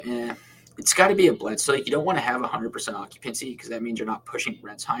Eh, it's got to be a blend. So like you don't want to have 100% occupancy because that means you're not pushing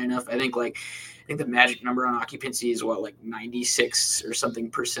rents high enough. I think the magic number on occupancy is what, like 96 or something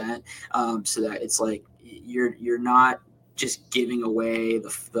percent. So that it's like you're not just giving away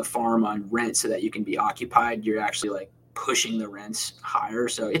the farm on rent so that you can be occupied. You're actually like pushing the rents higher.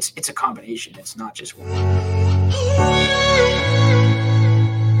 So it's a combination. It's not just one.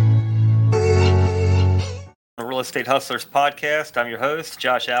 The Real Estate Hustlers podcast. I'm your host,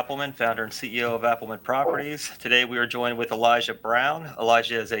 Josh Appleman, founder and CEO of Appleman Properties. Today we are joined with Elijah Brown.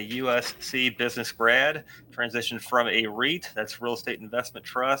 Elijah is a USC business grad, transitioned from a REIT, that's Real Estate Investment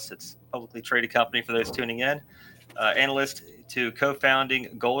Trust. It's a publicly traded company for those tuning in. Analyst to co-founding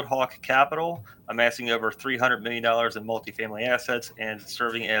Goldhawk Capital, amassing over $300 million in multifamily assets and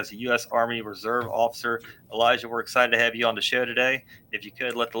serving as a U.S. Army Reserve officer. Elijah, we're excited to have you on the show today. If you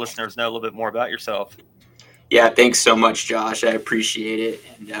could, let the listeners know a little bit more about yourself. Yeah, thanks so much, Josh. I appreciate it.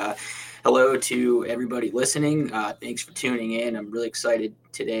 And hello to everybody listening. Thanks for tuning in. I'm really excited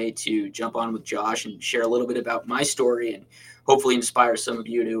today to jump on with Josh and share a little bit about my story and hopefully inspire some of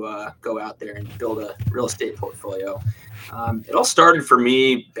you to go out there and build a real estate portfolio. It all started for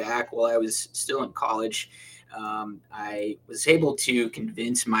me back while I was still in college. I was able to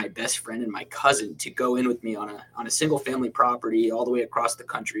convince my best friend and my cousin to go in with me on a single family property all the way across the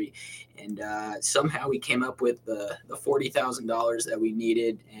country. And somehow we came up with the $40,000 that we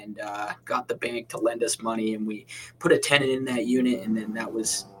needed and got the bank to lend us money. And we put a tenant in that unit. And then that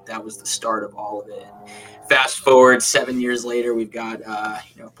was the start of all of it. Fast forward 7 years later, we've got a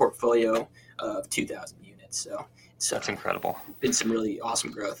portfolio of 2,000 units. So that's incredible. Been some really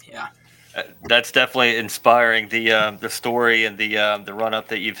awesome growth. Yeah. That's definitely inspiring, the story and the run up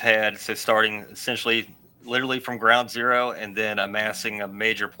that you've had. So starting essentially literally from ground zero and then amassing a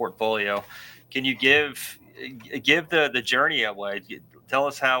major portfolio. Can you give the journey away? Tell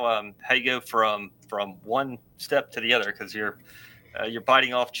us how you go from one step to the other, because you're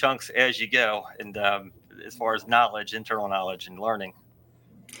biting off chunks as you go, and as far as knowledge, internal knowledge and learning.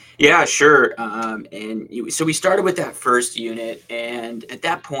 Yeah, sure. So we started with that first unit, and at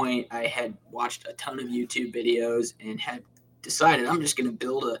that point, I had watched a ton of YouTube videos and had decided I'm just going to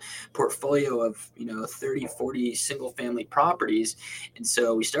build a portfolio of 30, 40 single family properties. And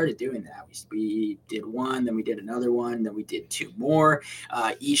so we started doing that. We did one, then we did another one, then we did two more.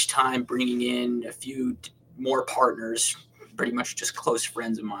 Each time bringing in a few more partners, pretty much just close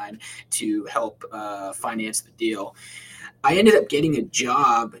friends of mine, to help finance the deal. I ended up getting a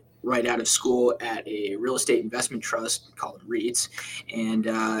job right out of school at a real estate investment trust called REITs. And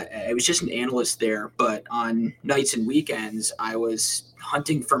I was just an analyst there. But on nights and weekends, I was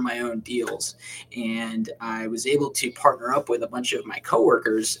hunting for my own deals. And I was able to partner up with a bunch of my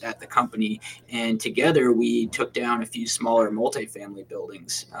coworkers at the company. And together we took down a few smaller multifamily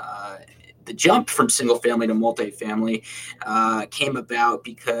buildings. The jump from single family to multifamily came about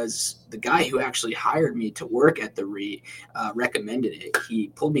because the guy who actually hired me to work at the REIT recommended it. He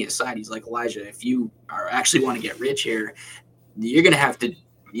pulled me aside. He's like, Elijah, if you actually want to get rich here, you're going to have to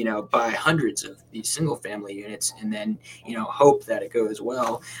buy hundreds of these single family units and then hope that it goes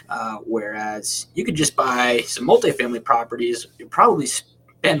well, whereas you could just buy some multifamily properties. You'll probably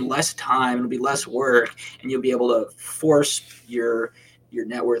spend less time, it'll be less work, and you'll be able to force your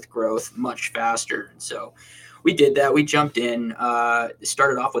net worth growth much faster. And so we did that. We jumped in,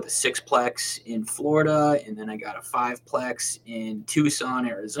 started off with a 6-plex in Florida, and then I got a 5-plex in Tucson,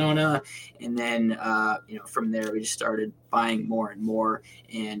 Arizona. And then, from there, we just started buying more and more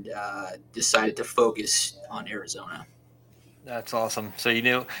and decided to focus on Arizona. That's awesome. So you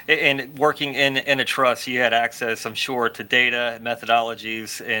knew, and working in a trust, you had access, I'm sure, to data,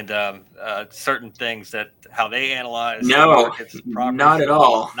 methodologies, and certain things that how they analyze markets, properties. Not at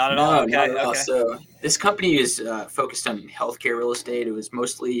all. Not at all. Okay. Not at all. So this company is focused on healthcare real estate. It was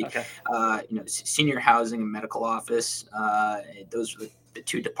mostly, senior housing and medical office. Those were the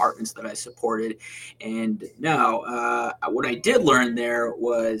two departments that I supported. And now, what I did learn there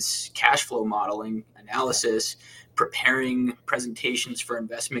was cash flow modeling, analysis, preparing presentations for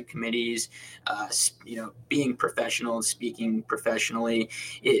investment committees, being professional and speaking professionally.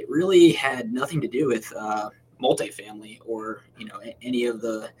 It really had nothing to do with multifamily or any of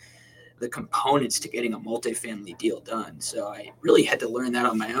the components to getting a multifamily deal done. So I really had to learn that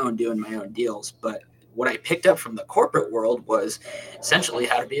on my own, doing my own deals. But what I picked up from the corporate world was essentially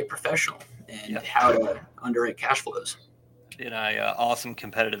how to be a professional and how to underwrite cash flows. Awesome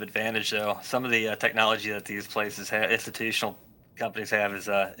competitive advantage, though. Some of the technology that these places have, institutional companies have, is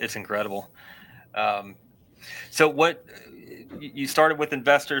it's incredible. So what you started with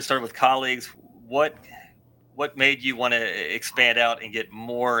investors, started with colleagues. What what made you want to expand out and get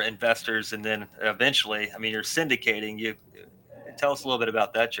more investors, and then eventually, I mean, you're syndicating. You tell us a little bit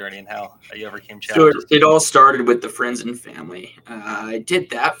about that journey and how you overcame So challenges. it all started with the friends and family. I did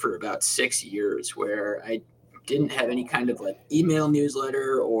that for about 6 years, where I didn't have any kind of like email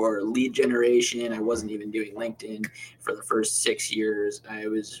newsletter or lead generation. I wasn't even doing LinkedIn for the first 6 years. I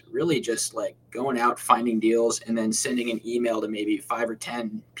was really just like going out, finding deals, and then sending an email to maybe 5 or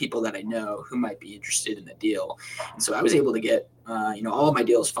 10 people that I know who might be interested in the deal. And so I was able to get, all of my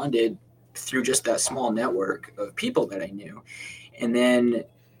deals funded through just that small network of people that I knew. And then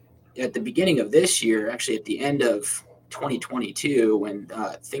at the beginning of this year, actually at the end of 2022, when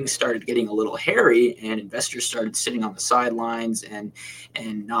things started getting a little hairy and investors started sitting on the sidelines and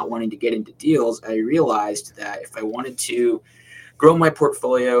not wanting to get into deals, I realized that if I wanted to grow my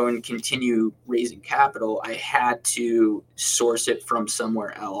portfolio and continue raising capital, I had to source it from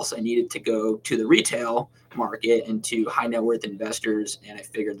somewhere else. I needed to go to the retail market and to high net worth investors, and I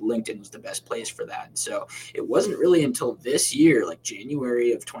figured LinkedIn was the best place for that. And so it wasn't really until this year, like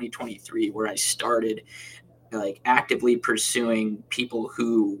January of 2023, where I started like actively pursuing people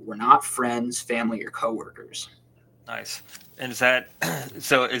who were not friends, family, or coworkers. Nice. And is that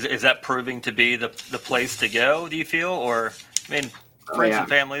so? Is that proving to be the place to go? Do you feel, or I mean, Oh friends yeah. and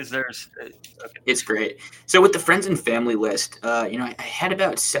families? There's okay. It's great. So with the friends and family list, I had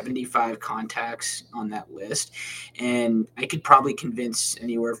about 75 contacts on that list, and I could probably convince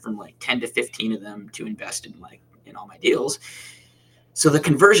anywhere from like 10 to 15 of them to invest in all my deals. So the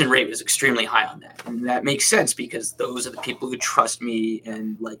conversion rate was extremely high on that, and that makes sense because those are the people who trust me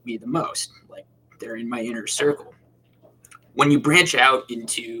and like me the most. Like they're in my inner circle. When you branch out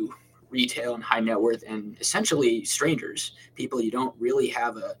into retail and high net worth and essentially strangers, people you don't really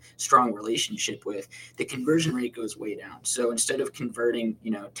have a strong relationship with, the conversion rate goes way down. So instead of converting,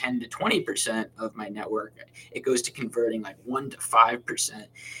 10 to 20% of my network, it goes to converting like 1 to 5%.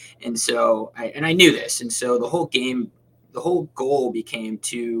 And so I knew this. And so the whole goal became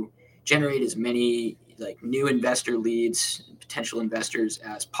to generate as many like new investor leads, potential investors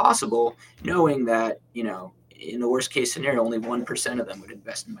as possible, knowing that, in the worst case scenario, only 1% of them would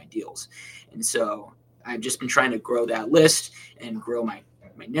invest in my deals. And so I've just been trying to grow that list and grow my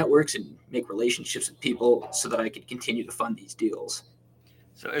networks and make relationships with people so that I could continue to fund these deals.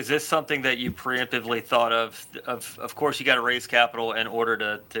 So is this something that you preemptively thought of? Of course, you got to raise capital in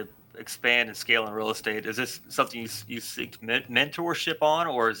order to expand and scale in real estate. Is this something you seek mentorship on,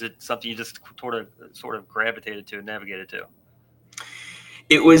 or is it something you just sort of gravitated to and navigated to?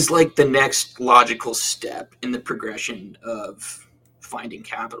 It was like the next logical step in the progression of finding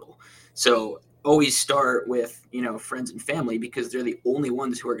capital. So always start with, friends and family, because they're the only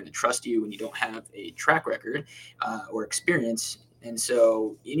ones who are going to trust you when you don't have a track record or experience. And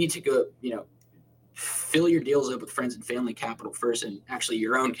so you need to go, fill your deals up with friends and family capital first, and actually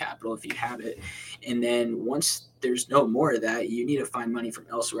your own capital if you have it. And then once there's no more of that, you need to find money from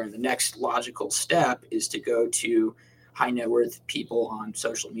elsewhere. And the next logical step is to go to high net worth people on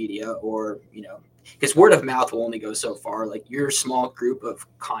social media, or, because word of mouth will only go so far. Like your small group of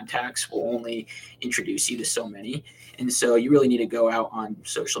contacts will only introduce you to so many. And so you really need to go out on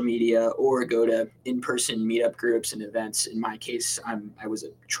social media or go to in-person meetup groups and events. In my case, I was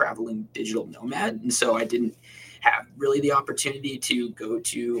a traveling digital nomad, and so I didn't have really the opportunity to go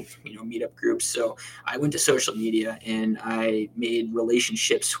to meetup groups. So I went to social media and I made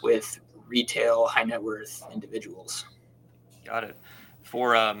relationships with retail high net worth individuals. Got it.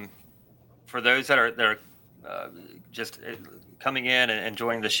 For those that are just coming in and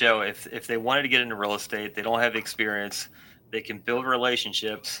enjoying the show, if they wanted to get into real estate, they don't have experience, they can build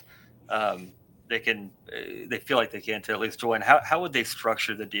relationships. They feel like they can to at least join. How would they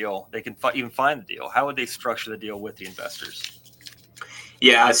structure the deal? They can even find the deal. How would they structure the deal with the investors?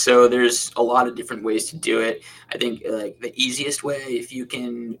 Yeah, so there's a lot of different ways to do it. I think like the easiest way, if you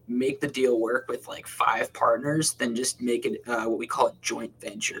can make the deal work with like 5 partners, then just make it what we call a joint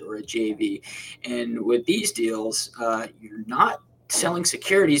venture or a JV. And with these deals, you're not selling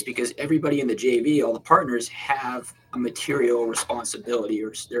securities because everybody in the JV, all the partners have a material responsibility,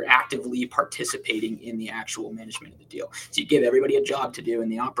 or they're actively participating in the actual management of the deal. So you give everybody a job to do in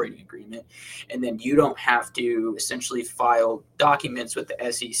the operating agreement, and then you don't have to essentially file documents with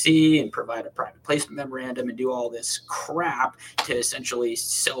the SEC and provide a private placement memorandum and do all this crap to essentially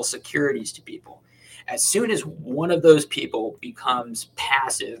sell securities to people. As soon as one of those people becomes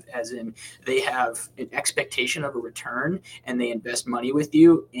passive, as in they have an expectation of a return and they invest money with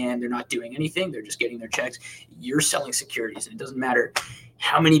you and they're not doing anything, they're just getting their checks, you're selling securities. And it doesn't matter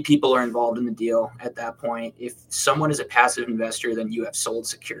how many people are involved in the deal at that point. If someone is a passive investor, then you have sold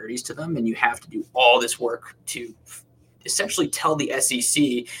securities to them, and you have to do all this work to essentially tell the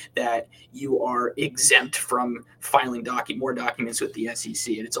SEC that you are exempt from filing more documents with the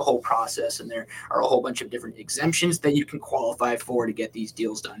SEC. And it's a whole process, and there are a whole bunch of different exemptions that you can qualify for to get these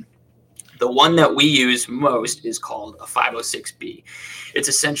deals done. The one that we use most is called a 506B. It's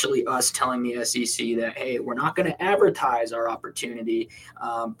essentially us telling the SEC that, hey, we're not going to advertise our opportunity,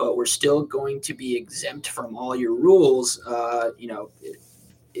 but we're still going to be exempt from all your rules,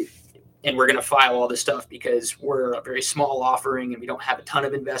 and we're going to file all this stuff because we're a very small offering and we don't have a ton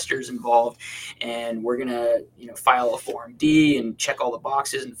of investors involved. And we're going to, file a Form D and check all the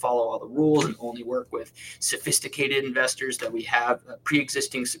boxes and follow all the rules and only work with sophisticated investors that we have a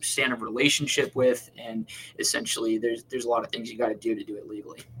pre-existing substantive relationship with. And essentially, there's a lot of things you got to do it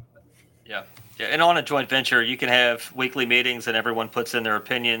legally. Yeah. And on a joint venture, you can have weekly meetings and everyone puts in their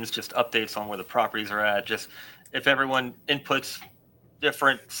opinions, just updates on where the properties are at. Just if everyone inputs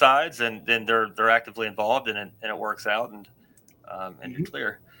different sides, and then they're actively involved and it works out and you're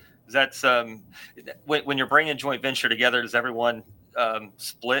clear. That's when you're bringing joint venture together, does everyone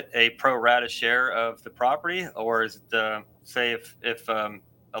split a pro rata share of the property, or is it say if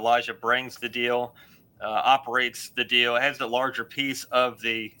Elijah brings the deal, operates the deal, has the larger piece of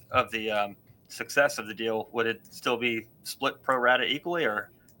the success of the deal, would it still be split pro rata equally, or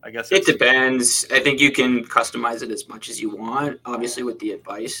I guess it depends. I think you can customize it as much as you want, obviously with the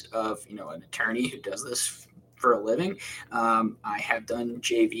advice of, an attorney who does this for a living. I have done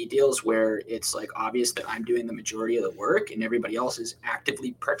JV deals where it's like obvious that I'm doing the majority of the work and everybody else is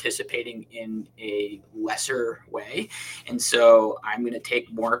actively participating in a lesser way. And so I'm going to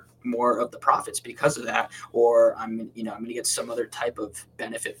take more of the profits because of that, or I'm going to get some other type of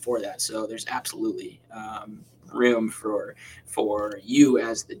benefit for that. So there's absolutely room for you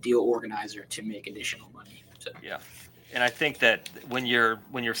as the deal organizer to make additional money. So. Yeah. And I think that when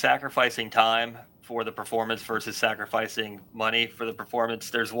you're sacrificing time for the performance versus sacrificing money for the performance,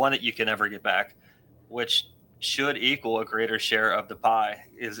 there's one that you can never get back, which should equal a greater share of the pie.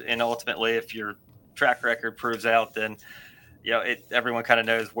 And ultimately, if your track record proves out, then everyone kind of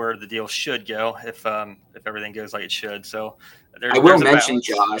knows where the deal should go if everything goes like it should. So I will mention,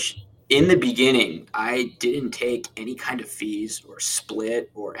 Josh, in the beginning, I didn't take any kind of fees or split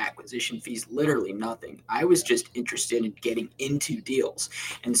or acquisition fees, literally nothing. I was just interested in getting into deals.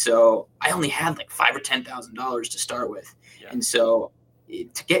 And so I only had like $5,000 or $10,000 to start with. Yeah. And so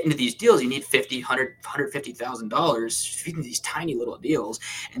to get into these deals, you need $50,000, $100,000, $150,000 in these tiny little deals.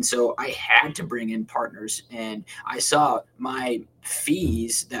 And so I had to bring in partners, and I saw my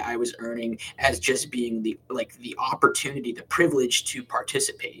fees that I was earning as just being the opportunity, the privilege to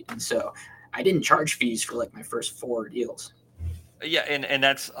participate. And so I didn't charge fees for like my first 4 deals. Yeah, and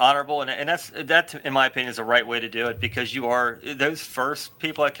that's honorable, and that in my opinion is the right way to do it, because you are those first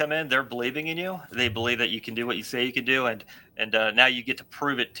people that come in, they're believing in you. They believe that you can do what you say you can do, and now you get to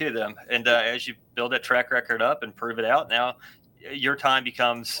prove it to them. And as you build that track record up and prove it out, now your time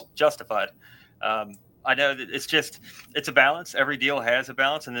becomes justified. I know that it's a balance. Every deal has a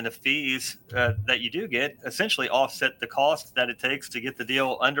balance, and then the fees that you do get essentially offset the cost that it takes to get the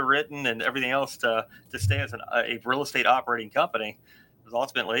deal underwritten and everything else to stay as a real estate operating company. Because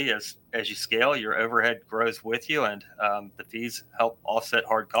ultimately, as you scale, your overhead grows with you, and the fees help offset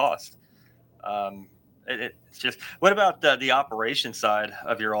hard costs. It's just, what about the operation side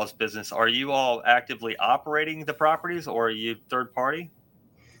of your all's business? Are you all actively operating the properties, or are you third party?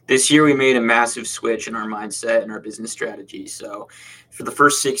 This year, we made a massive switch in our mindset and our business strategy. So for the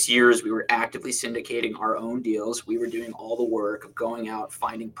first 6 years, we were actively syndicating our own deals. We were doing all the work of going out,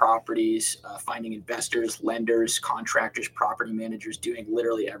 finding properties, finding investors, lenders, contractors, property managers, doing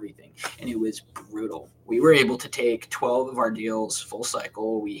literally everything. And it was brutal. We were able to take 12 of our deals full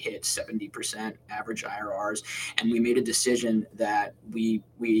cycle. We hit 70% average IRRs, and we made a decision that we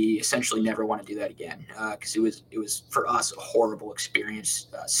essentially never want to do that again, because it was for us a horrible experience,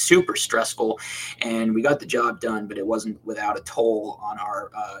 super stressful, and we got the job done, but it wasn't without a toll on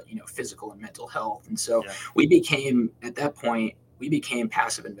our physical and mental health. And so we became, at that point,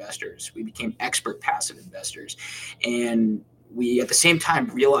 passive investors. We became expert passive investors, and we at the same time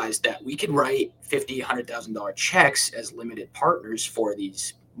realized that we could write $50,000, $100,000 checks as limited partners for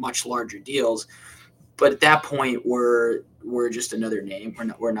these much larger deals. But at that point, we're just another name.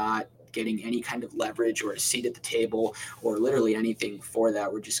 We're not getting any kind of leverage or a seat at the table or literally anything for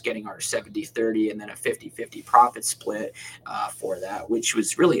that. We're just getting our 70-30 and then a 50-50 profit split for that, which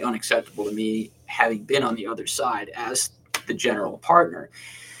was really unacceptable to me, having been on the other side as the general partner.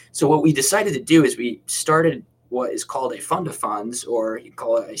 So what we decided to do is we started what is called a fund of funds, or you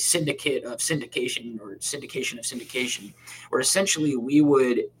call it a syndicate of syndication or syndication of syndication, where essentially we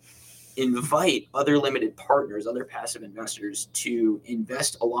would invite other limited partners, other passive investors to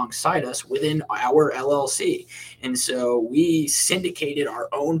invest alongside us within our LLC. And so we syndicated our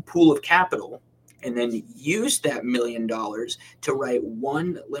own pool of capital and then used that $1 million to write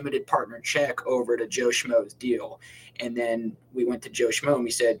one limited partner check over to Joe Schmo's deal. And then we went to Joe Schmo and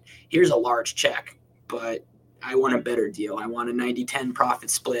we said, here's a large check, but I want a better deal. I want a 90-10 profit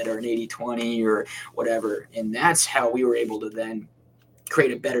split or an 80-20 or whatever. And that's how we were able to then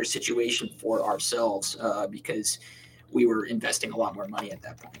create a better situation for ourselves because we were investing a lot more money at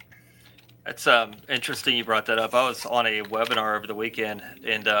that point. That's interesting you brought that up. I was on a webinar over the weekend,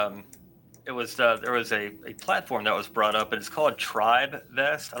 and it was there was a platform that was brought up, and it's called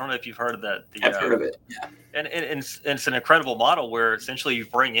TribeVest. I don't know if you've heard of that. I've heard of it, yeah. And it's an incredible model where essentially you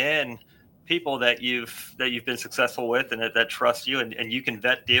bring in people that you've been successful with and that trust you, and you can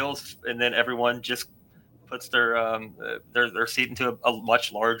vet deals, and then everyone just puts their seat into a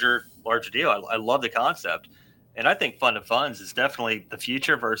much larger deal. I love the concept, and I think fund of funds is definitely the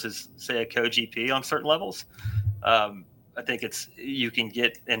future versus, say, a co-GP on certain levels. I think you can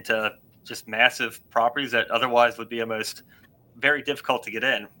get into just massive properties that otherwise would be almost very difficult to get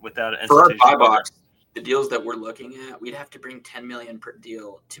in without an institution. For our buy box, the deals that we're looking at, we'd have to bring $10 million per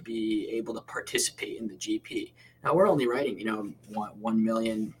deal to be able to participate in the GP. Now we're only writing, $1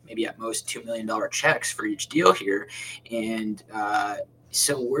 million, maybe at most $2 million checks for each deal here, and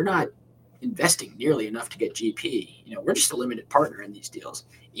so we're not investing nearly enough to get GP. We're just a limited partner in these deals.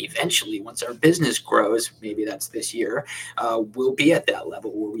 Eventually, once our business grows, maybe that's this year, we'll be at that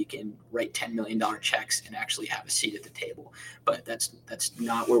level where we can write $10 million checks and actually have a seat at the table. But that's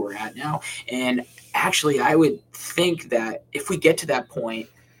not where we're at now. And actually, I would think that if we get to that point,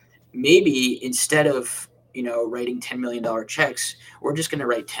 maybe instead of writing $10 million checks, we're just going to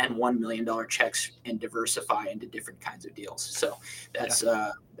write 10 $1 million checks and diversify into different kinds of deals. So that's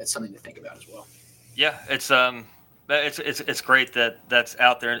something to think about as well. Yeah, it's great that that's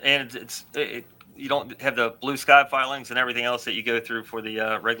out there, and you don't have the blue sky filings and everything else that you go through for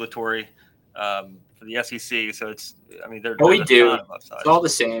the regulatory for the SEC. So we do. It's all the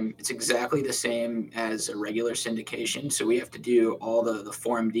same. It's exactly the same as a regular syndication. So we have to do all the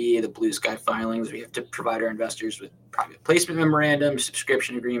Form D, the blue sky filings. We have to provide our investors with private placement memorandums,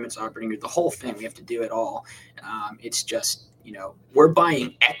 subscription agreements, operating, the whole thing. We have to do it all. It's just, we're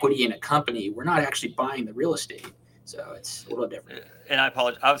buying equity in a company. We're not actually buying the real estate. So it's a little different. And I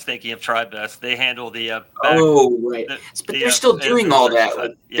apologize. I was thinking of TribeVest. They handle the right. But they're still doing all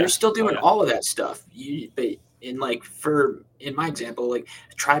that. They're still doing all of that stuff. In my example, like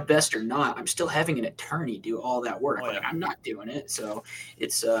TribeVest or not, I'm still having an attorney do all that work. I'm not doing it. So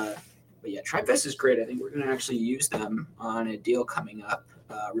it's but yeah, TribeVest is great. I think we're going to actually use them on a deal coming up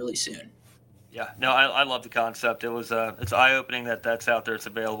really soon. Yeah, no, I love the concept. It's eye-opening that that's out there, it's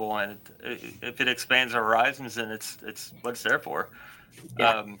available, and if it expands our horizons, then it's what it's there for.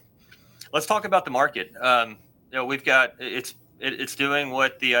 Yeah. Let's talk about the market. We've got it's doing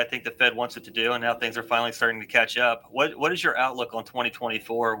what I think the Fed wants it to do, and now things are finally starting to catch up. What is your outlook on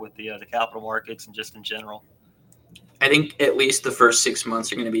 2024 with the capital markets and just in general? I think at least the first 6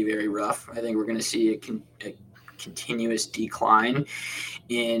 months are going to be very rough. I think we're going to see a continuous decline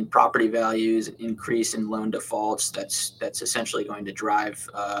in property values, increase in loan defaults. That's essentially going to drive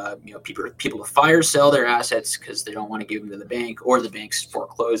people to fire sell their assets because they don't want to give them to the bank, or the bank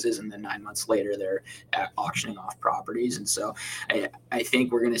forecloses, and then 9 months later they're auctioning off properties. And so I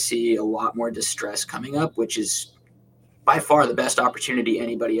think we're going to see a lot more distress coming up, which is by far the best opportunity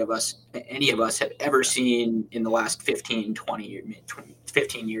any of us have ever seen in the last 15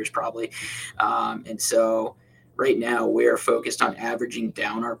 years probably. And so right now, we're focused on averaging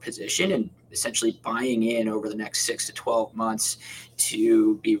down our position and essentially buying in over the next 6 to 12 months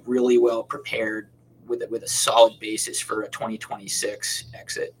to be really well prepared with a solid basis for a 2026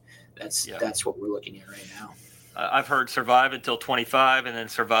 exit. That's what we're looking at right now. I've heard survive until 25 and then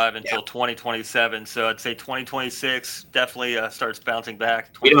survive until 2027. So I'd say 2026 definitely starts bouncing back.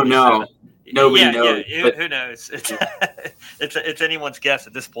 We don't know. Nobody knows. Yeah. Who knows? It's anyone's guess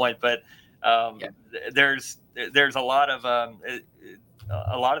at this point, but Um, Yeah. there's a lot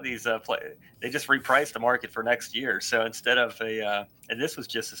of these they just repriced the market for next year. So instead of and this was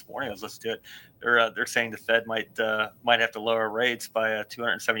just this morning, I was listening to it. They're saying the Fed might have to lower rates by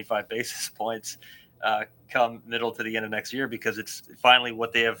 275 basis points come middle to the end of next year, because it's finally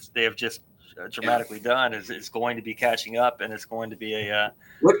what they have just dramatically done is going to be catching up, and it's going to be a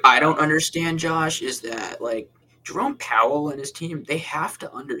What I don't understand, Josh, is that like Jerome Powell and his team, they have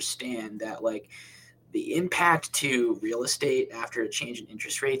to understand that like the impact to real estate after a change in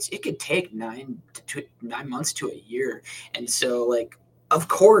interest rates, it could take 9 months to a year. And so like, of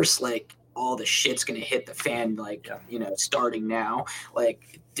course, like all the shit's going to hit the fan, like, starting now.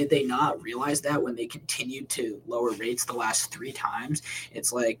 Like, did they not realize that when they continued to lower rates the last 3 times?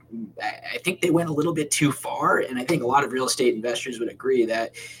 It's like, I think they went a little bit too far. And I think a lot of real estate investors would agree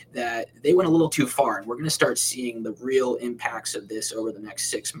that they went a little too far, and we're going to start seeing the real impacts of this over the next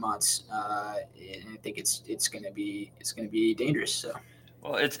 6 months. And I think it's going to be dangerous. So,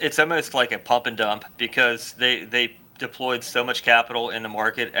 well, it's almost like a pump and dump, because they deployed so much capital in the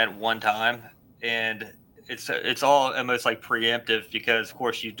market at one time, and it's all almost like preemptive, because of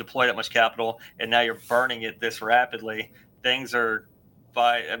course you deploy that much capital and now you're burning it this rapidly. Things are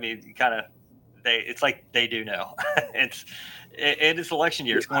I mean, kind of it's like they do know. It's election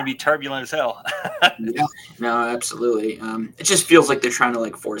year. It's going to be turbulent as hell. yeah, no, absolutely. It just feels like they're trying to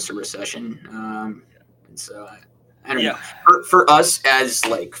like force a recession. And so I don't know. Yeah. For us as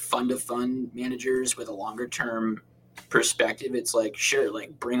like fund of fund managers with a longer term perspective, it's like, sure,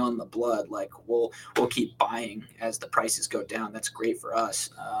 like bring on the blood. Like we'll keep buying as the prices go down. That's great for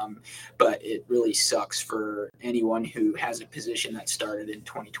us. But it really sucks for anyone who has a position that started in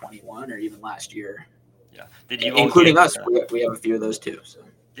 2021 or even last year. Yeah. Did you Including us? We have a few of those too. So.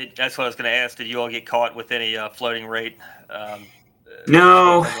 That's what I was going to ask. Did you all get caught with any floating rate?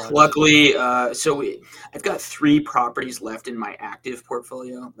 No, luckily. I've got 3 properties left in my active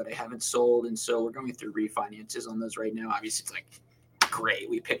portfolio that I haven't sold, and so we're going through refinances on those right now. Obviously, it's like great.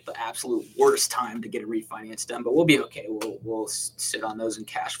 We picked the absolute worst time to get a refinance done, but we'll be okay. We'll sit on those and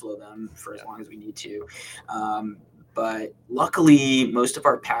cash flow them for as long as we need to. But luckily, most of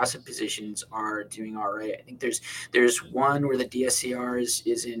our passive positions are doing all right. I think there's one where the DSCR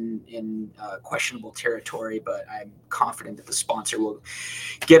is in questionable territory, but I'm confident that the sponsor will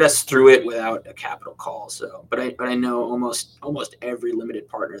get us through it without a capital call. So, but I know almost every limited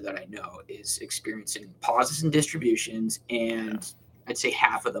partner that I know is experiencing pauses in distributions, and I'd say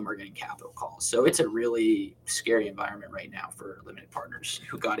half of them are getting capital calls. So it's a really scary environment right now for limited partners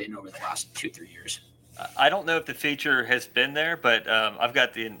who got in over the last 2-3 years. I don't know if the feature has been there, but I've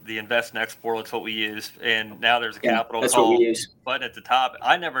got the Invest Next portal. It's what we use, and now there's a capital call button at the top.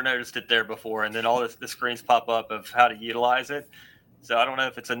 I never noticed it there before, and then all the screens pop up of how to utilize it. So I don't know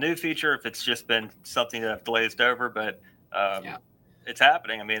if it's a new feature, if it's just been something that I've glazed over, but it's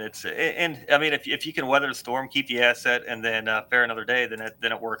happening. I mean, if you can weather the storm, keep the asset, and then fare another day, then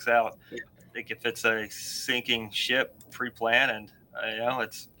it works out. Yeah. I think if it's a sinking ship, pre-plan, and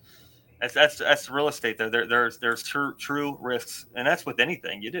That's real estate though. There's true risks, and that's with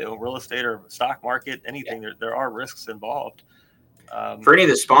anything you do, real estate or stock market, anything. There are risks involved. For any of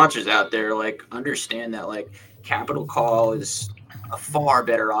the sponsors out there, like understand that like capital call is a far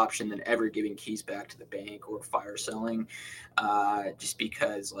better option than ever giving keys back to the bank or fire selling, just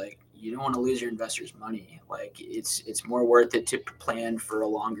because like you don't want to lose your investors' money. Like it's more worth it to plan for a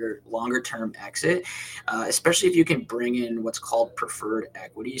longer term exit, especially if you can bring in what's called preferred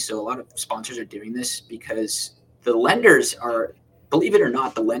equity. So a lot of sponsors are doing this because the lenders are, believe it or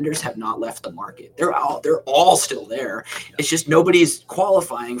not, the lenders have not left the market. They're all still there. It's just nobody's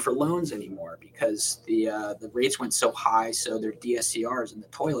qualifying for loans anymore because the rates went so high. So their DSCR is in the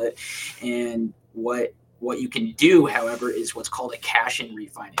toilet. And what you can do, however, is what's called a cash-in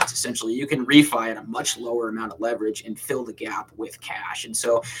refinance. Essentially, you can refi at a much lower amount of leverage and fill the gap with cash. And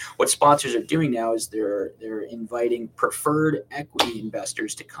so what sponsors are doing now is they're inviting preferred equity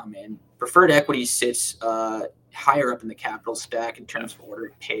investors to come in. Preferred equity sits higher up in the capital stack in terms of order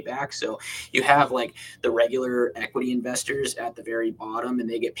of payback. So you have like the regular equity investors at the very bottom, and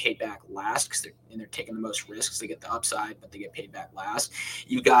they get paid back last because they're taking the most risks. They get the upside, but they get paid back last.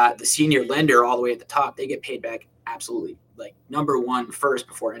 You got the senior lender all the way at the top. They get paid back absolutely like number one first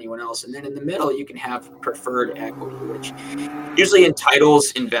before anyone else. And then in the middle, you can have preferred equity, which usually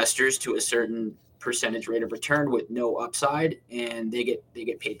entitles investors to a certain percentage rate of return with no upside, and they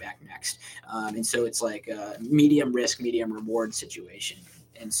get paid back next. And so it's like a medium risk, medium reward situation.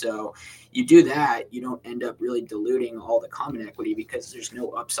 And so you do that, you don't end up really diluting all the common equity because there's no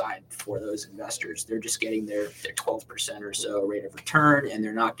upside for those investors. They're just getting their 12% or so rate of return, and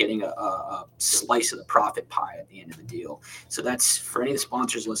they're not getting a slice of the profit pie at the end of the deal. So that's for any of the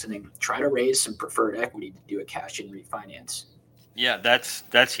sponsors listening, try to raise some preferred equity to do a cash in refinance. Yeah,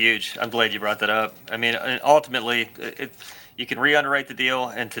 that's huge. I'm glad you brought that up. I mean, ultimately, you can re-underwrite the deal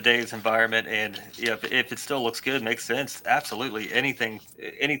in today's environment, and if it still looks good, makes sense. Absolutely, anything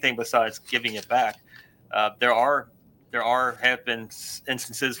besides giving it back. There have been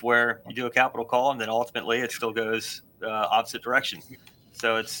instances where you do a capital call, and then ultimately it still goes opposite direction.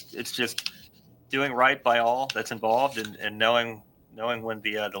 So it's just doing right by all that's involved, and knowing when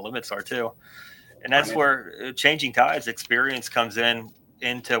the limits are too. And that's where changing tides experience comes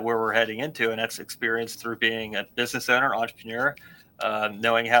into where we're heading into, and that's experience through being a business owner, entrepreneur,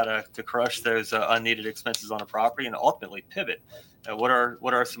 knowing how to crush those unneeded expenses on a property, and ultimately pivot. What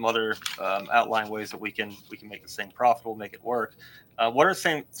are some other outline ways that we can make this thing profitable, make it work? What are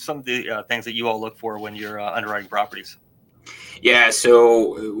some of the things that you all look for when you're underwriting properties? Yeah,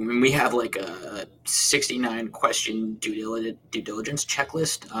 so when we have like a 69 question due diligence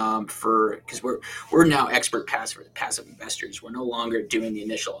checklist because we're now expert passive investors. We're no longer doing the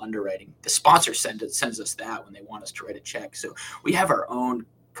initial underwriting. The sponsor sends us that when they want us to write a check. So we have our own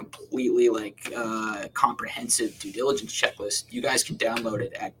completely comprehensive due diligence checklist. You guys can download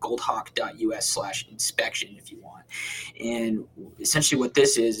it at goldhawk.us/inspection if you want. And essentially what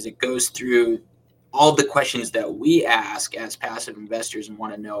this is it goes through all the questions that we ask as passive investors and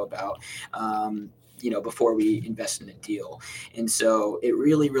want to know about, before we invest in a deal. And so it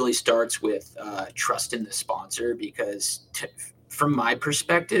really, really starts with trust in the sponsor because from my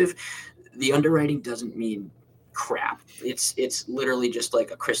perspective, the underwriting doesn't mean crap. It's literally just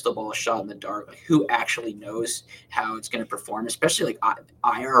like a crystal ball shot in the dark. Like who actually knows how it's going to perform, especially like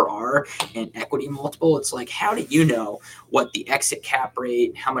IRR and equity multiple. It's like, how do you know what the exit cap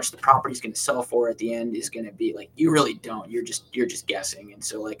rate, how much the property is going to sell for at the end is going to be? Like you really don't. You're just guessing. And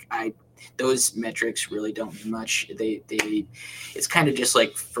so like those metrics really don't mean much. It's kind of just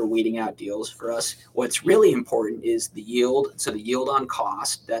like for weeding out deals for us. What's really important is the yield. So the yield on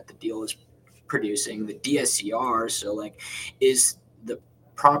cost that the deal is producing, the DSCR. So like, is the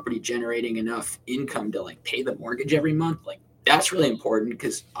property generating enough income to like pay the mortgage every month? Like that's really important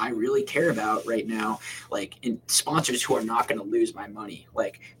because I really care about right now, like in sponsors who are not going to lose my money.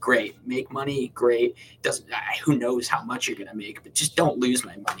 Like, great, make money, great. Who knows how much you're going to make, but just don't lose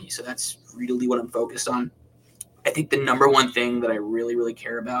my money. So that's really what I'm focused on. I think the number one thing that I really, really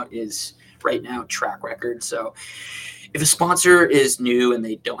care about is right now track record. So if a sponsor is new and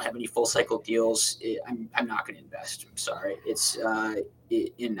they don't have any full cycle deals, I'm not going to invest. I'm sorry.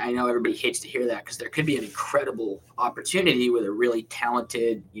 And I know everybody hates to hear that because there could be an incredible opportunity with a really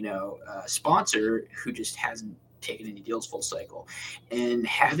talented, sponsor who just hasn't taken any deals full cycle. And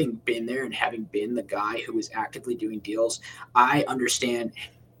having been there and having been the guy who was actively doing deals, I understand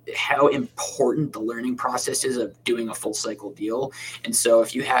how important the learning process is of doing a full cycle deal. And so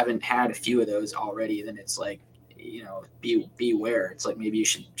if you haven't had a few of those already, then it's like, beware. It's like maybe you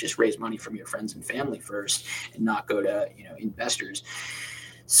should just raise money from your friends and family first and not go to, investors.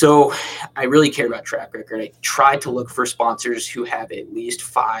 So I really care about track record. I try to look for sponsors who have at least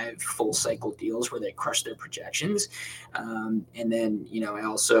 5 full cycle deals where they crush their projections. And then,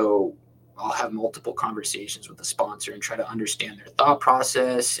 I'll have multiple conversations with the sponsor and try to understand their thought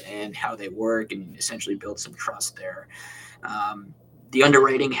process and how they work and essentially build some trust there. The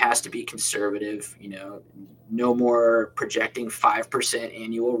underwriting has to be conservative, no more projecting 5%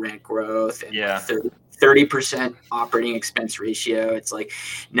 annual rent growth and 30% operating expense ratio. It's like,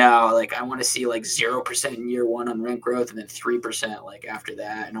 no, like I want to see like 0% in year one on rent growth and then 3% like after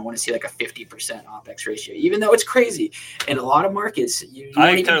that. And I want to see like a 50% OPEX ratio, even though it's crazy. In a lot of markets,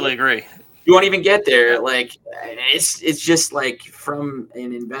 I totally agree. You won't even get there. Like it's just like from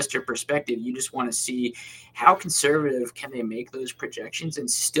an investor perspective, you just want to see how conservative can they make those projections and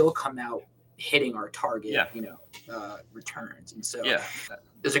still come out hitting our target, returns. And so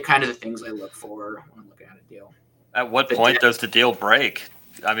those are kind of the things I look for when I'm looking at a deal. At what point does the deal break?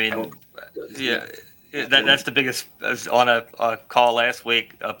 I mean, that's the biggest. On a call last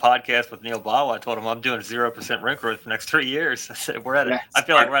week, a podcast with Neil Bawa, I told him I'm doing 0% rent growth for the next 3 years. I said I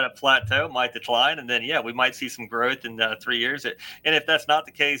feel like we're at a plateau, might decline, and then we might see some growth in 3 years. And if that's not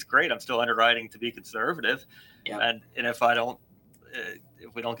the case, great. I'm still underwriting to be conservative. Yeah. And if I don't,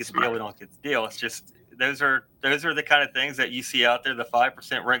 if we don't get the deal, we don't get the deal. It's just those are the kind of things that you see out there. The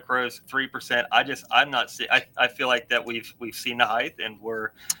 5% rent growth, 3%. I'm not. I feel like that we've seen the height, and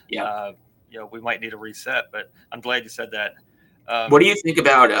we're. We might need a reset, but I'm glad you said that. What do you think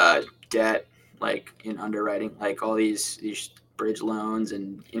about debt, like in underwriting, like all these bridge loans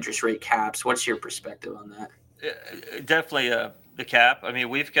and interest rate caps? What's your perspective on that? Definitely the cap. I mean,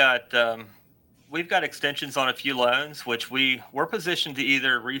 we've got extensions on a few loans, which we're positioned to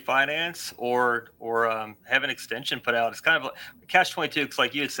either refinance or have an extension put out. It's kind of a catch 22 because,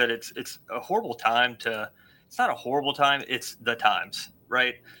 like you had said, it's a horrible time to. It's not a horrible time. It's the times,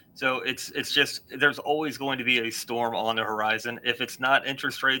 right? So it's just there's always going to be a storm on the horizon. If it's not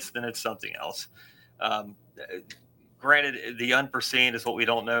interest rates, then it's something else. Um, Granted, the unforeseen is what we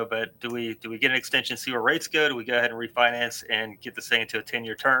don't know, but do we get an extension, see where rates go? Do we go ahead and refinance and get this thing into a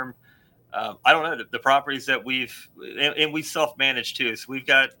 10-year term? I don't know the properties that and we self manage too. So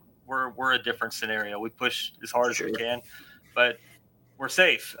we're a different scenario. We push as hard as we Sure. can, but we're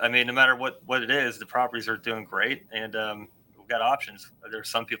safe. I mean, no matter what it is, the properties are doing great, and we've got options. There's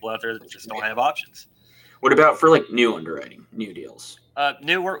some people out there that just don't have options. What about for like new underwriting, new deals? I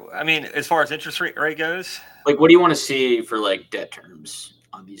mean, as far as interest rate goes, Like, what do you want to see for like debt terms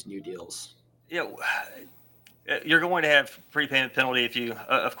on these new deals? yeah, you're going to have prepayment penalty if you,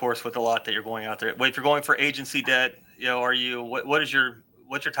 of course, with a lot that you're going out there. But if you're going for agency debt, are you what's your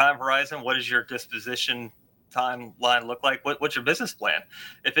time horizon? What does your disposition timeline look like? What's your business plan?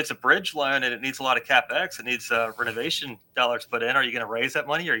 If it's a bridge loan and it needs a lot of capex, it needs renovation dollars put in. Are you going to raise that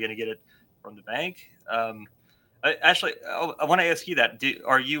money? Or are you going to get it from the bank? I want to ask you that.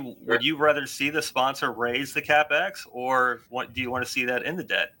 Sure. Would you rather see the sponsor raise the capex, or do you want to see that in the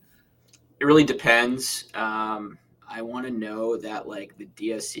debt? It really depends. I want to know that like the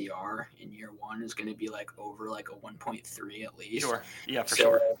DSCR in year one is going to be like over like a 1.3 at least. Sure. Yeah, for So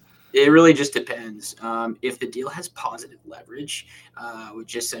sure. it really just depends. If the deal has positive leverage,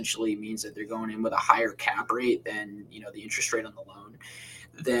 which essentially means that they're going in with a higher cap rate than the interest rate on the loan,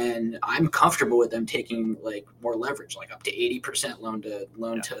 then I'm comfortable with them taking like more leverage, like up to 80% loan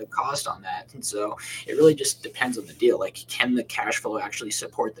Yeah. to cost on that. And so it really just depends on the deal. Like, can the cash flow actually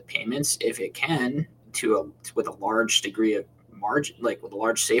support the payments? If it can, with a large degree of margin, like with a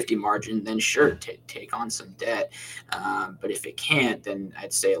large safety margin, then sure, take on some debt. But if it can't, then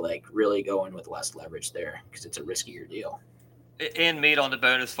I'd say like really go in with less leverage there because it's a riskier deal. And meat on the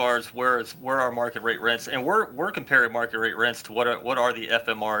bone as far as where our market rate rents, and we're comparing market rate rents to what are the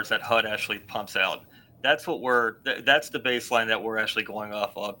FMRs that HUD actually pumps out. That's the baseline that we're actually going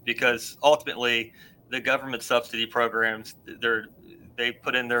off of, because ultimately the government subsidy programs, they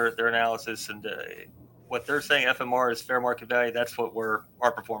put in their analysis, and what they're saying FMR is fair market value. That's what we're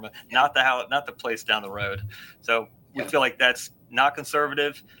our performance, not the place down the road. So we Yeah. feel like that's not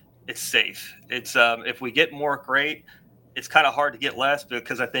conservative. It's safe. It's if we get more, great. It's kind of hard to get less,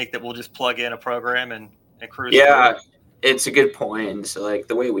 because I think that we'll just plug in a program and cruise through. Yeah, it's a good point. And so like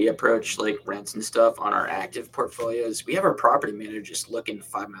the way we approach like rents and stuff on our active portfolios, we have our property manager just look in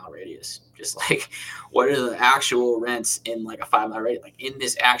 5 mile radius. Just like what are the actual rents in like a 5 mile radius, like in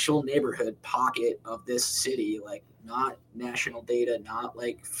this actual neighborhood pocket of this city, like not national data, not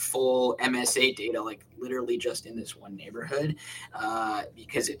like full MSA data, like literally just in this one neighborhood,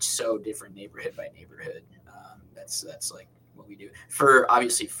 because it's so different neighborhood by neighborhood. That's like what we do for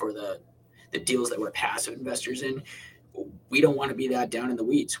obviously for the deals that we're passive investors in. We don't want to be that down in the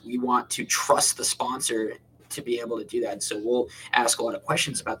weeds. We want to trust the sponsor to be able to do that. And so we'll ask a lot of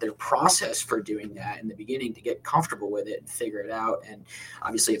questions about their process for doing that in the beginning to get comfortable with it and figure it out. And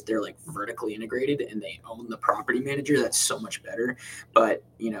obviously, if they're like vertically integrated and they own the property manager, that's so much better. But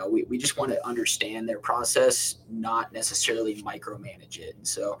we just want to understand their process, not necessarily micromanage it. And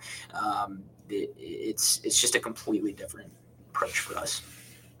so it's just a completely different approach for us.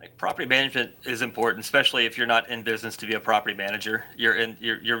 Like, property management is important, especially if you're not in business to be a property manager. You're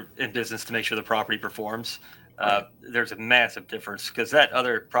in business to make sure the property performs. Right. There's a massive difference, because that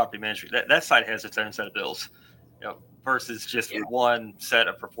other property manager, that site has its own set of bills, versus just Yeah. one set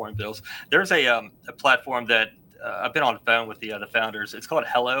of performing bills. There's a platform that I've been on the phone with the founders. It's called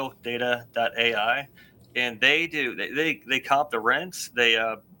HelloData.ai, and they comp the rents.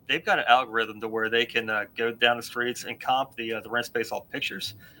 They've got an algorithm to where they can go down the streets and comp the rents based off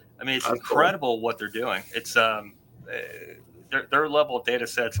pictures. I mean, it's That's cool. incredible what they're doing. It's their level of data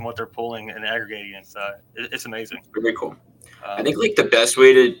sets and what they're pulling and aggregating. It's amazing. Very cool. I think like the best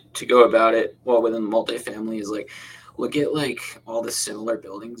way to go about it, well, within multifamily, is like look at like all the similar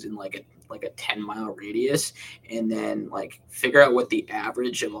buildings in like a 10 mile radius, and then like figure out what the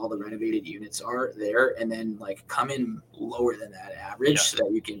average of all the renovated units are there, and then like come in lower than that average so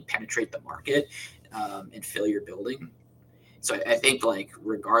that you can penetrate the market and fill your building. So I think like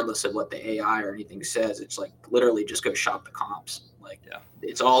regardless of what the AI or anything says, it's like literally just go shop the comps. Like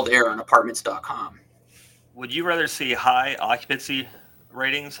it's all there on apartments.com. Would you rather see high occupancy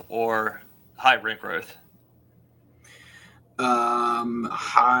ratings or high rent growth?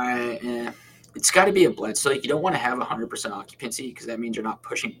 High. It's got to be a blend. So like you don't want to have 100% occupancy because that means you're not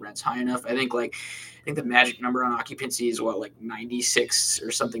pushing rents high enough. I think the magic number on occupancy is what, like 96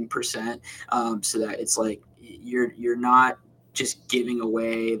 or something percent. So that it's like you're not just giving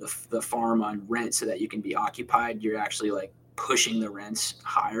away the farm on rent so that you can be occupied. You're actually like pushing the rents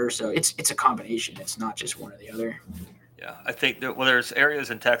higher. So it's a combination. It's not just one or the other. Yeah, I think that there's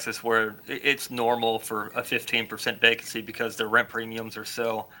areas in Texas where it's normal for a 15% vacancy because their rent premiums are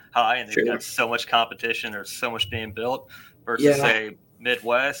so high and they've got Sure. so much competition. There's so much being built versus Yeah. say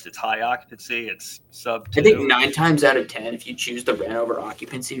Midwest, it's high occupancy, it's sub I think two. 9 times out of 10, if you choose the rent over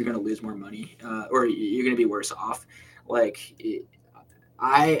occupancy, you're going to lose more money, or you're going to be worse off. Like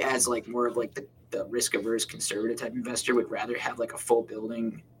I, as like more of like the risk averse conservative type investor, would rather have like a full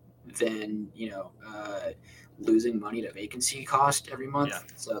building than losing money to vacancy cost every Yeah,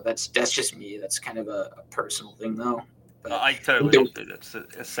 month. So that's just me. That's kind of a personal thing though. But I totally, that's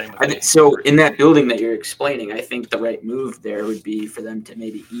the same with I me think so. for In sure. that building that you're explaining, I think the right move there would be for them to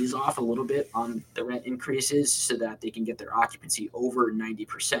maybe ease off a little bit on the rent increases so that they can get their occupancy over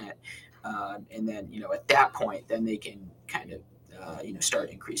 90%, and then at that point, then they can kind of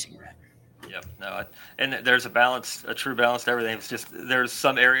start increasing rent. Yep. No, and there's a balance, a true balance to everything. It's just there's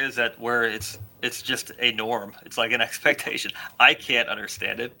some areas that where it's just a norm. It's like an expectation. I can't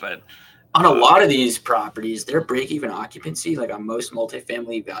understand it, but On a uh, lot of these properties, their break even occupancy, like on most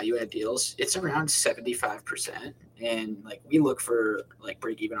multifamily value add deals, it's around 75%. And like we look for like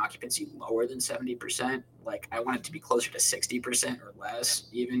break even occupancy lower than 70%. Like I want it to be closer to 60% or yeah, less,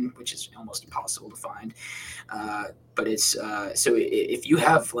 even, which is almost impossible to find. But it's so if you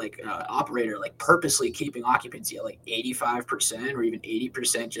have like an operator like purposely keeping occupancy at like 85% or even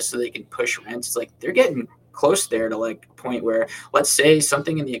 80% just so they can push rents, it's like they're getting close there to like a point where, let's say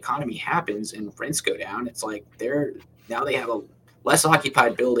something in the economy happens and rents go down, it's like they have a less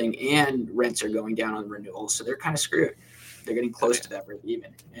occupied building and rents are going down on renewals, so they're kind of screwed. They're getting and close they, to that break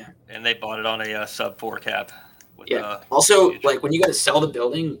even. Yeah. and they bought it on a sub four cap with Yeah. Also, huge. like when you got to sell the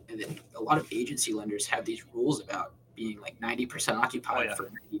building, and then a lot of agency lenders have these rules about being like 90% Oh occupied yeah, for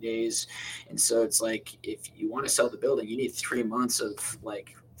 90 days. And so it's like if you want to sell the building, you need 3 months of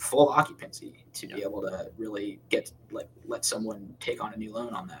like full occupancy to yeah, be able to really get like let someone take on a new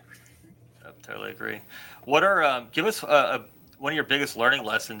loan on that. I totally agree. What are give us one of your biggest learning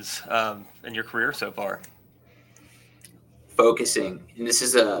lessons in your career so far? Focusing. And this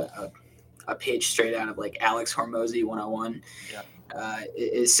is a page straight out of like Alex Hormozy 101. Yeah,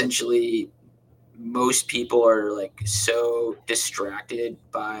 Essentially, most people are like so distracted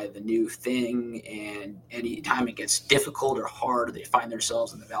by the new thing, and anytime it gets difficult or hard, they find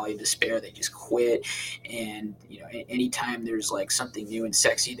themselves in the valley of despair, they just quit. And anytime there's like something new and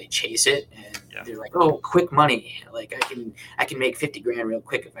sexy, they chase it, and yeah, they're like, oh, quick money, like I can make 50 grand real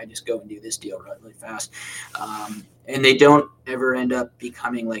quick if I just go and do this deal really, really fast. And they don't ever end up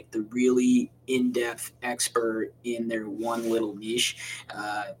becoming like the really in-depth expert in their one little niche.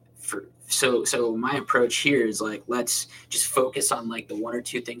 So my approach here is like, let's just focus on like the one or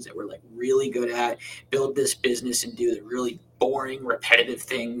two things that we're like really good at, build this business and do the really boring repetitive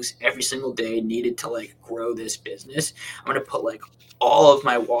things every single day needed to like grow this business. I'm going to put like all of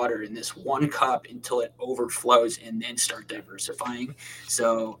my water in this one cup until it overflows and then start diversifying.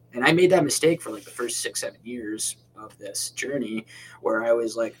 So, and I made that mistake for like the first 6 7 years of this journey, where I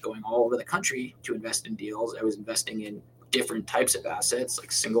was like going all over the country to invest in deals. I was investing in different types of assets,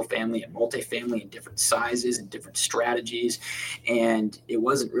 like single family and multifamily, and different sizes and different strategies. And it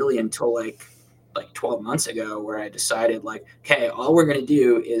wasn't really until like 12 months ago where I decided like, okay, all we're going to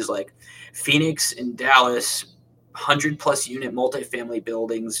do is like Phoenix and Dallas 100+ unit multifamily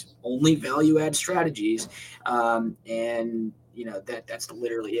buildings, only value add strategies. And that's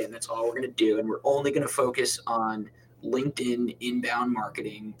literally it. And that's all we're going to do. And we're only going to focus on LinkedIn inbound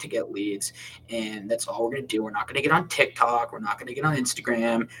marketing to get leads. And that's all we're going to do. We're not going to get on TikTok. We're not going to get on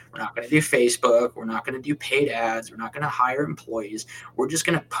Instagram. We're not going to do Facebook. We're not going to do paid ads. We're not going to hire employees. We're just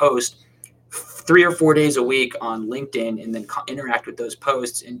going to post 3 or 4 days a week on LinkedIn and then interact with those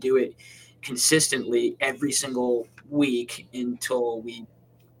posts and do it consistently every single week until we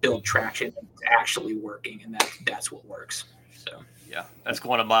build traction and it's actually working. And that's what works. So, yeah. That's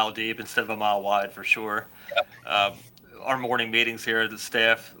going a mile deep instead of a mile wide for sure. Um, our morning meetings here, the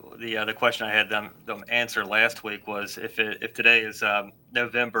staff, the question I had them answer last week was if today is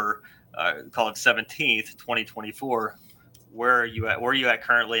November, call it 17th, 2024, where are you at? Where are you at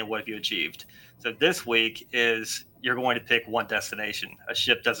currently, and what have you achieved? So this week is you're going to pick one destination. A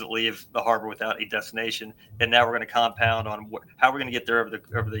ship doesn't leave the harbor without a destination. And now we're going to compound on how we're going to get there over the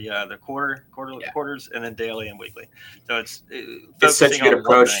quarters, and then daily and weekly. So it's such a good on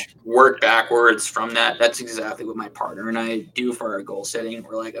approach. Work backwards from that. That's exactly what my partner and I do for our goal setting.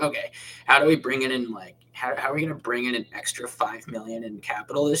 We're like, okay, how do we bring it in? Like, how are we going to bring in an extra $5 million in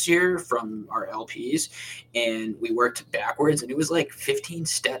capital this year from our LPs? And we worked backwards, and it was like 15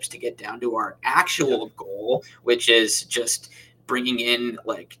 steps to get down to our actual goal, which is just bringing in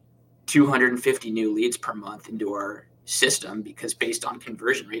like 250 new leads per month into our system, because based on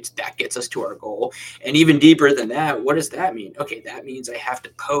conversion rates, that gets us to our goal. And even deeper than that, what does that mean? Okay, that means I have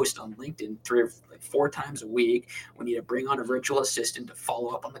to post on LinkedIn 3 or 4 times a week. We need to bring on a virtual assistant to follow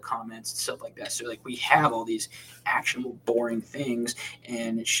up on the comments and stuff like that. So like we have all these actionable, boring things,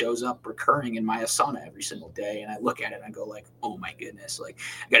 and it shows up recurring in my Asana every single day. And I look at it and I go like, oh my goodness, like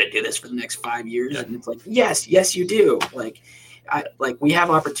I got to do this for the next 5 years. And it's like, yes, you do. We have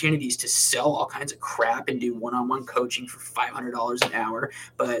opportunities to sell all kinds of crap and do one-on-one coaching for $500 an hour,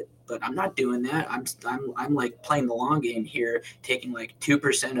 but I'm not doing that. I'm like playing the long game here, taking like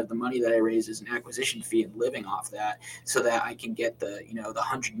 2% of the money that I raise as an acquisition fee and living off that, so that I can get the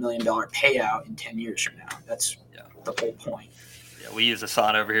 $100 million payout in 10 years from now. That's the whole point. Yeah, we use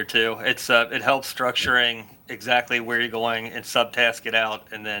Asana over here too. It's it helps structuring exactly where you're going and subtask it out,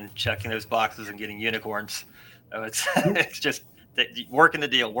 and then checking those boxes and getting unicorns. So it's just working the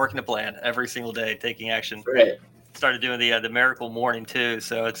deal, working the plan every single day, taking action. Right. Started doing the miracle morning too,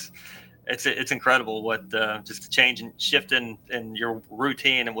 so it's incredible what just the change and shift in your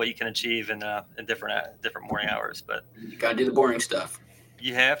routine and what you can achieve in different morning hours. But you gotta do the boring stuff.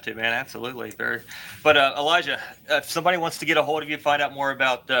 You have to, man. Absolutely. But Elijah, if somebody wants to get a hold of you, find out more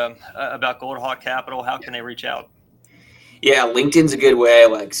about Goldhawk Capital, how can they reach out? Yeah, LinkedIn's a good way.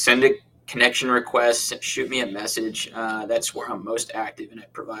 Like, send a connection request, shoot me a message. That's where I'm most active, and I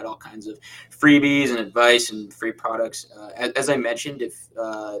provide all kinds of freebies and advice and free products. As I mentioned, if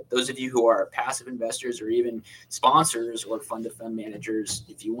those of you who are passive investors or even sponsors or fund-to-fund managers,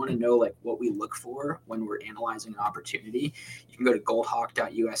 if you want to know like what we look for when we're analyzing an opportunity, you can go to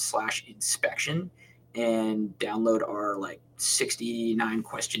goldhawk.us/inspection and download our like 69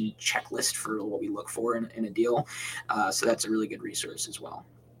 question checklist for what we look for in a deal. So that's a really good resource as well.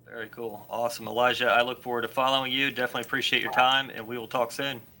 Very cool. Awesome. Elijah, I look forward to following you. Definitely appreciate your time, and we will talk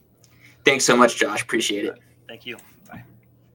soon. Thanks so much, Josh. Appreciate it. Thank you. Bye.